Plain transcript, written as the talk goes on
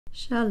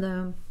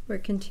Shalom. We're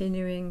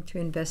continuing to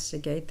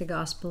investigate the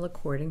Gospel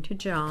according to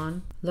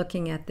John,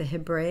 looking at the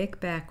Hebraic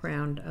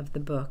background of the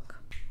book.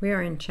 We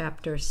are in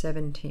chapter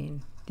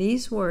 17.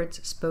 These words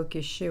spoke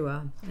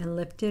Yeshua, and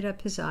lifted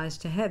up his eyes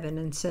to heaven,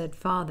 and said,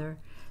 Father,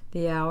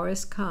 the hour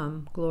is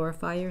come,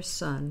 glorify your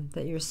Son,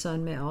 that your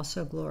Son may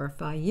also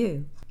glorify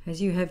you,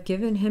 as you have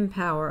given him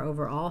power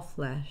over all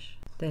flesh,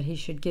 that he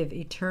should give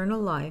eternal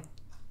life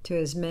to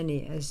as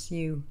many as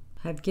you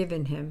have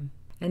given him.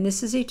 And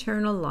this is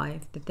eternal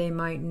life, that they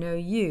might know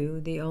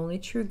you, the only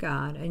true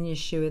God, and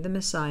Yeshua the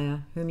Messiah,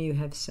 whom you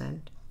have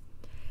sent.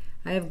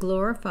 I have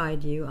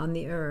glorified you on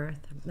the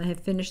earth. I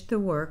have finished the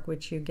work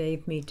which you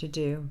gave me to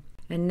do.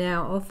 And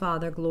now, O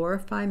Father,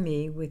 glorify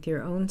me with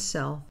your own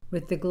self,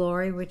 with the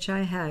glory which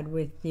I had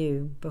with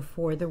you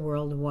before the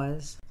world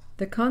was.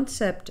 The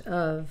concept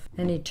of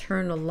an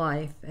eternal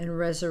life and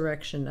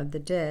resurrection of the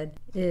dead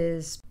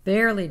is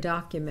barely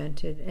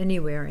documented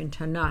anywhere in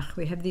Tanakh.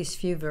 We have these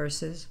few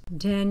verses.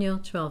 Daniel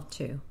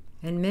 12:2.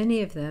 And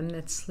many of them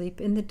that sleep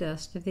in the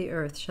dust of the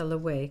earth shall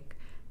awake,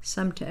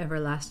 some to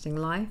everlasting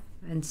life,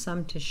 and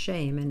some to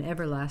shame and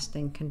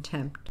everlasting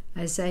contempt.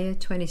 Isaiah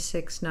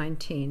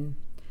 26:19.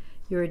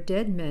 Your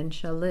dead men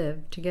shall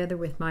live, together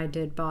with my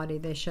dead body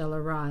they shall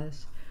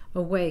arise.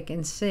 Awake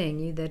and sing,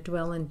 you that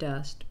dwell in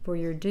dust, for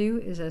your dew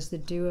is as the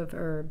dew of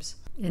herbs,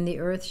 and the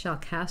earth shall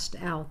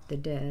cast out the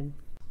dead.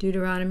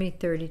 Deuteronomy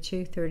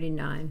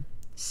 32:39.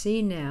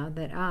 See now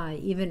that I,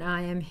 even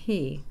I, am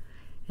he,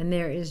 and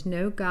there is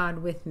no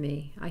God with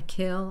me. I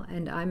kill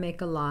and I make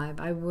alive,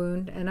 I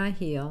wound and I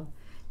heal,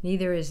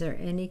 neither is there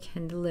any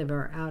can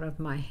deliver out of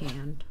my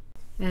hand.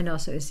 And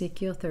also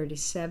Ezekiel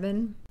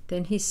 37.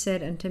 Then he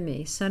said unto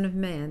me, Son of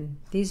man,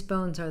 these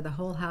bones are the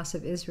whole house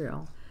of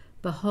Israel.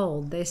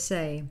 Behold, they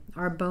say,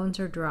 Our bones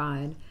are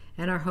dried,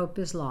 and our hope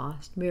is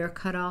lost. We are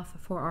cut off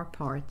for our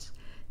parts.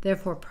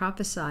 Therefore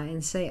prophesy,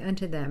 and say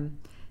unto them,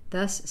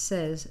 Thus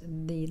says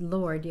the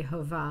Lord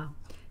Jehovah,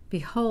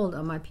 Behold,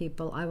 O my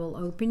people, I will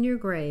open your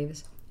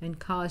graves, and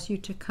cause you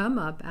to come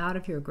up out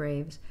of your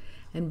graves,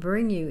 and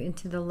bring you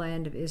into the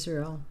land of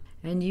Israel.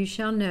 And you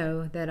shall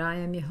know that I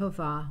am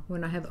Jehovah,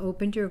 when I have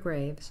opened your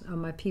graves, O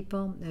my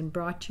people, and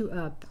brought you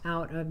up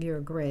out of your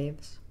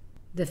graves.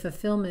 The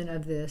fulfillment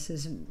of this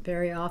is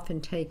very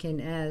often taken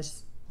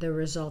as the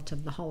result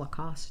of the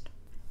Holocaust.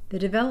 The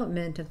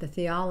development of the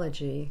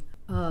theology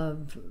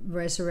of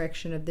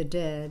resurrection of the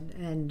dead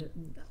and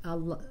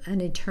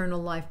an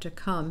eternal life to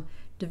come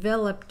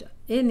developed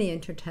in the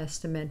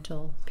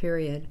intertestamental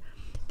period.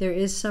 There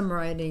is some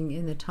writing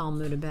in the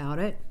Talmud about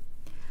it.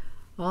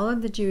 All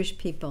of the Jewish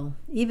people,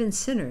 even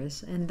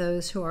sinners and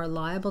those who are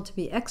liable to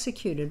be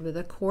executed with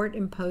a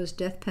court-imposed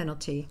death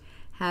penalty,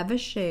 have a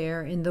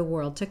share in the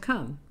world to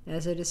come,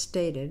 as it is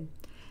stated,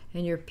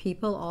 And your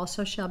people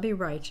also shall be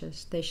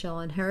righteous. They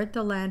shall inherit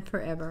the land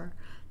forever,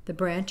 the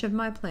branch of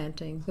my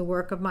planting, the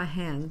work of my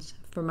hands,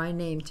 for my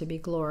name to be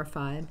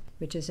glorified,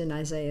 which is in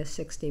Isaiah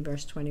 60,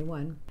 verse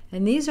 21.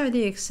 And these are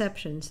the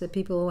exceptions, the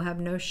people who have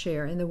no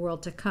share in the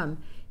world to come,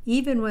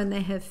 even when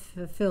they have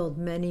fulfilled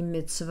many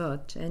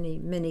mitzvot,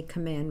 many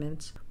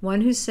commandments.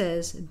 One who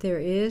says there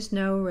is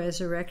no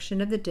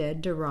resurrection of the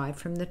dead derived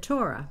from the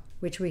Torah,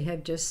 which we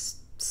have just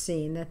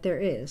seen that there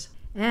is.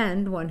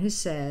 And one who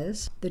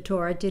says the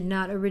Torah did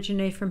not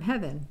originate from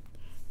heaven.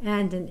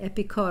 And an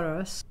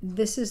epikoros,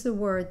 this is the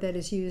word that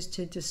is used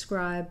to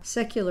describe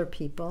secular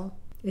people.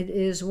 It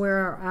is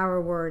where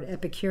our word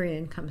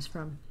Epicurean comes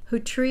from, who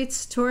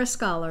treats Torah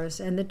scholars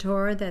and the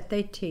Torah that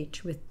they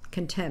teach with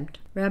contempt.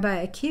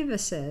 Rabbi Akiva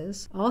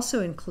says,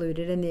 also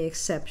included in the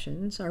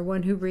exceptions are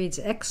one who reads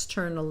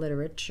external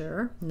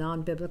literature,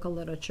 non-biblical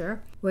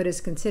literature. What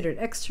is considered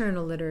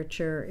external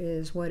literature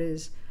is what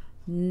is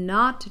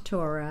not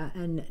Torah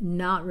and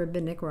not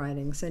rabbinic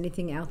writings.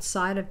 Anything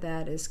outside of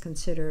that is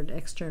considered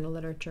external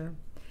literature.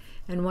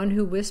 And one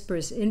who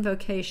whispers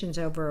invocations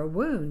over a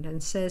wound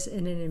and says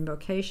in an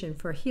invocation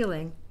for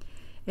healing,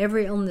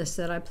 Every illness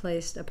that I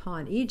placed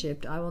upon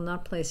Egypt, I will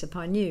not place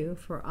upon you,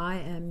 for I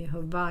am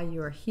Jehovah,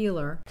 your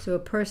healer. So a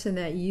person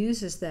that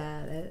uses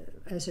that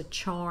as a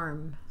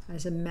charm,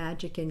 as a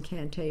magic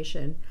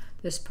incantation,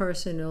 this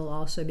person will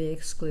also be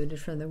excluded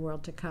from the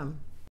world to come.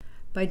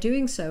 By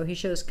doing so, he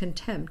shows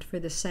contempt for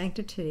the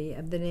sanctity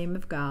of the name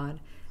of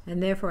God,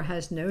 and therefore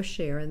has no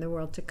share in the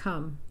world to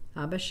come.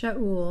 Abba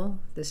Shaul,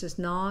 this is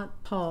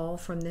not Paul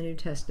from the New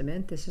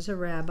Testament, this is a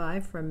rabbi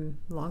from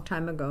a long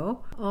time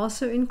ago.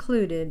 Also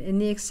included in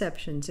the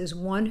exceptions is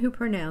one who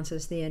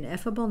pronounces the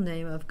ineffable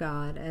name of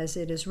God as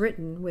it is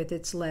written with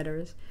its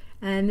letters,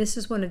 and this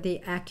is one of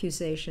the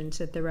accusations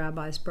that the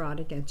rabbis brought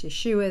against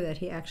Yeshua, that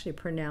he actually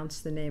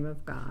pronounced the name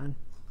of God.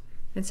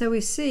 And so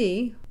we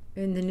see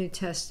in the New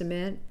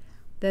Testament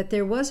that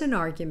there was an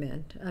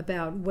argument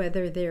about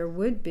whether there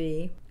would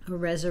be a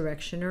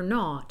resurrection or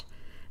not.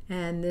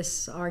 And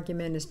this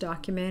argument is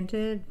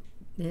documented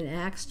in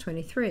Acts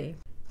 23.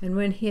 And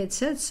when he had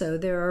said so,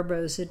 there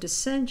arose a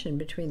dissension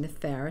between the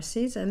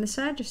Pharisees and the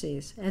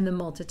Sadducees, and the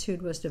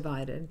multitude was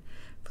divided.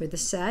 For the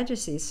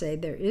Sadducees say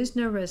there is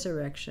no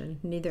resurrection,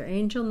 neither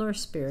angel nor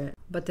spirit,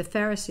 but the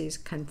Pharisees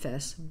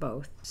confess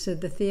both. So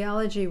the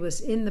theology was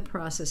in the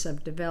process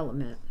of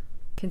development.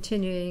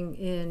 Continuing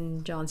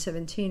in John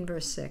 17,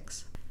 verse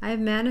 6. I have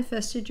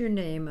manifested your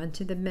name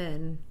unto the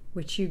men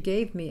which you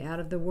gave me out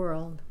of the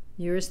world.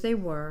 Yours they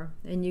were,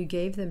 and you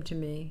gave them to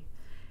me,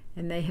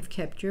 and they have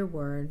kept your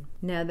word.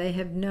 Now they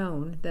have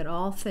known that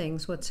all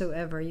things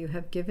whatsoever you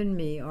have given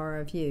me are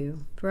of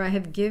you. For I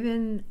have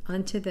given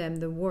unto them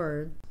the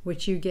word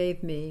which you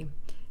gave me,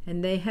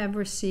 and they have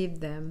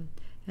received them,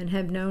 and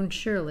have known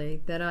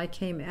surely that I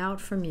came out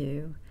from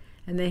you,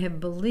 and they have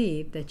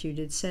believed that you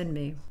did send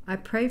me. I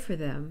pray for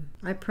them.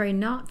 I pray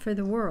not for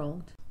the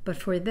world, but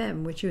for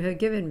them which you have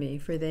given me,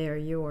 for they are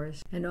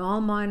yours. And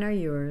all mine are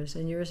yours,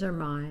 and yours are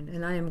mine,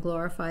 and I am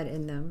glorified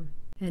in them.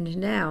 And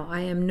now I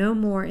am no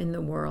more in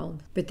the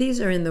world, but these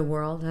are in the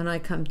world, and I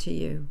come to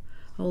you.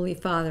 Holy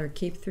Father,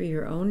 keep through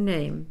your own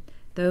name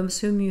those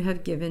whom you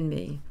have given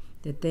me,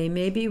 that they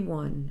may be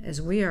one,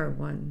 as we are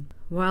one.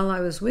 While I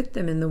was with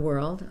them in the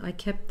world, I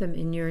kept them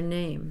in your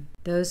name.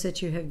 Those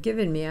that you have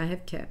given me I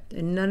have kept,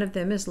 and none of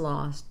them is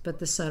lost, but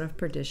the son of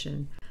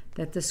perdition,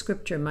 that the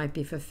scripture might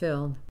be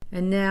fulfilled.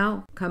 And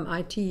now come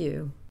I to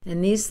you,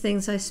 and these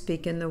things I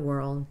speak in the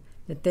world,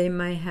 that they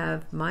may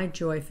have my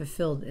joy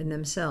fulfilled in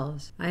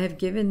themselves. I have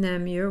given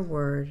them your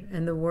word,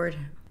 and the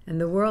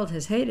world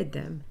has hated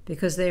them,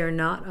 because they are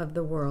not of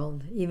the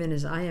world, even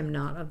as I am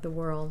not of the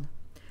world.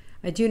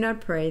 I do not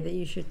pray that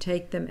you should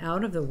take them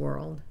out of the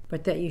world,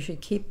 but that you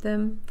should keep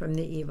them from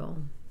the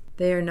evil.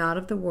 They are not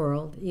of the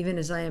world, even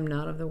as I am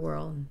not of the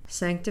world.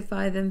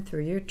 Sanctify them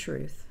through your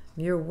truth.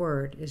 Your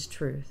word is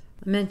truth.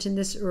 I mentioned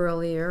this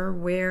earlier.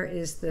 Where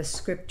is the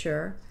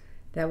scripture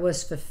that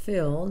was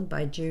fulfilled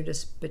by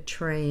Judas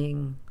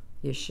betraying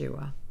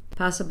Yeshua?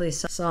 Possibly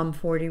Psalm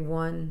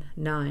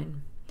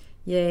 41:9.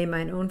 Yea,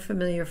 mine own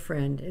familiar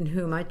friend, in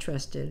whom I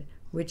trusted,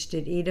 which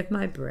did eat of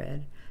my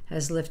bread,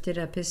 has lifted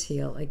up his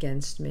heel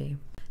against me.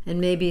 And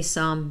maybe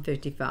Psalm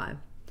 55.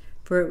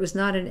 For it was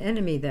not an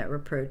enemy that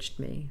reproached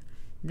me.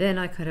 Then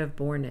I could have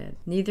borne it.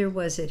 Neither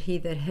was it he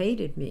that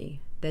hated me,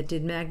 that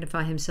did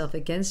magnify himself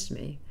against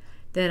me.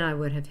 Then I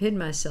would have hid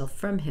myself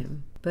from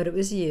him. But it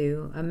was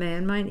you, a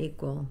man mine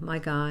equal, my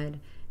guide,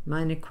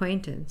 mine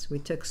acquaintance. We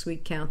took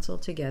sweet counsel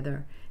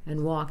together,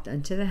 and walked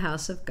unto the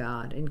house of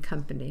God in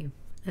company.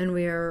 And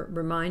we are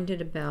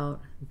reminded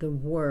about the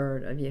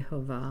word of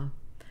Jehovah.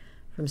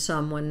 From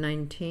Psalm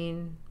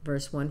 119,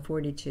 verse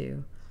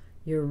 142,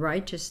 your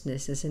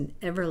righteousness is an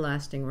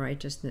everlasting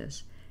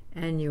righteousness,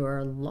 and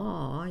your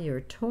law,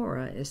 your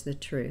Torah, is the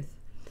truth.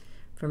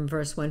 From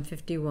verse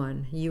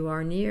 151, you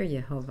are near,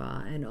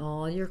 Jehovah, and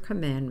all your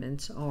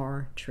commandments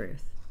are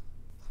truth.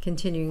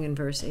 Continuing in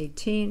verse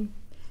 18,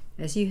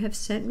 as you have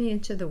sent me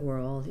into the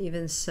world,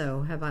 even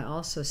so have I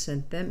also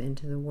sent them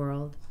into the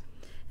world.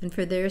 And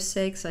for their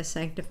sakes I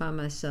sanctify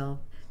myself,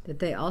 that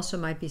they also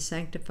might be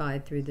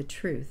sanctified through the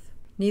truth.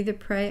 Neither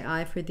pray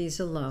I for these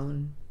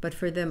alone, but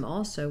for them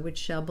also which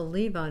shall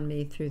believe on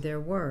me through their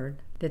word,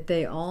 that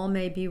they all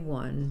may be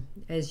one,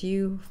 as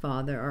you,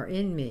 Father, are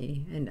in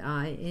me, and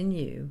I in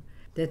you,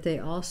 that they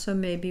also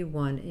may be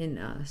one in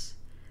us,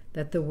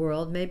 that the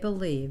world may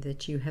believe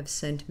that you have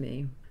sent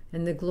me.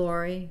 And the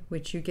glory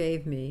which you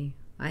gave me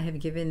I have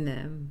given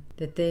them,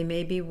 that they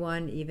may be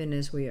one even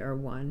as we are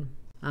one.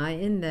 I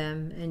in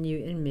them, and you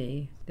in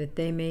me, that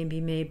they may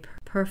be made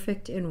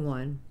perfect in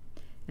one,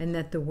 and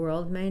that the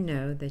world may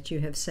know that you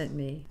have sent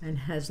me, and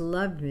has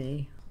loved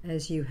me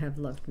as you have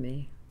loved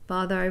me.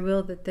 Father, I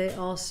will that they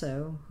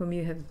also, whom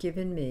you have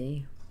given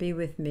me, be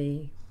with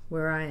me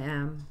where I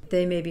am, that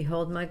they may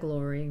behold my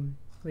glory,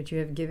 which you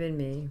have given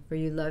me, for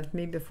you loved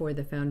me before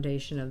the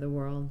foundation of the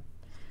world.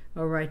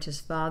 O righteous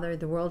Father,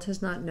 the world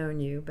has not known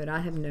you, but I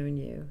have known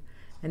you,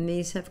 and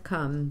these have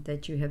come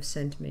that you have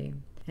sent me.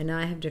 And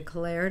I have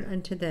declared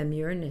unto them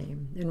your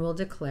name, and will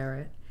declare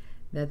it,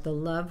 that the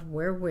love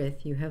wherewith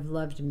you have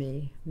loved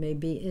me may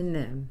be in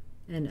them,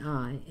 and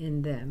I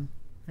in them.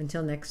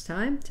 Until next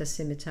time,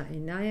 Tasimita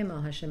Inayim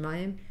al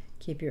Hashemayim,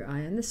 keep your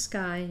eye on the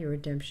sky, your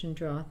redemption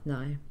draweth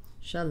nigh.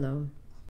 Shalom.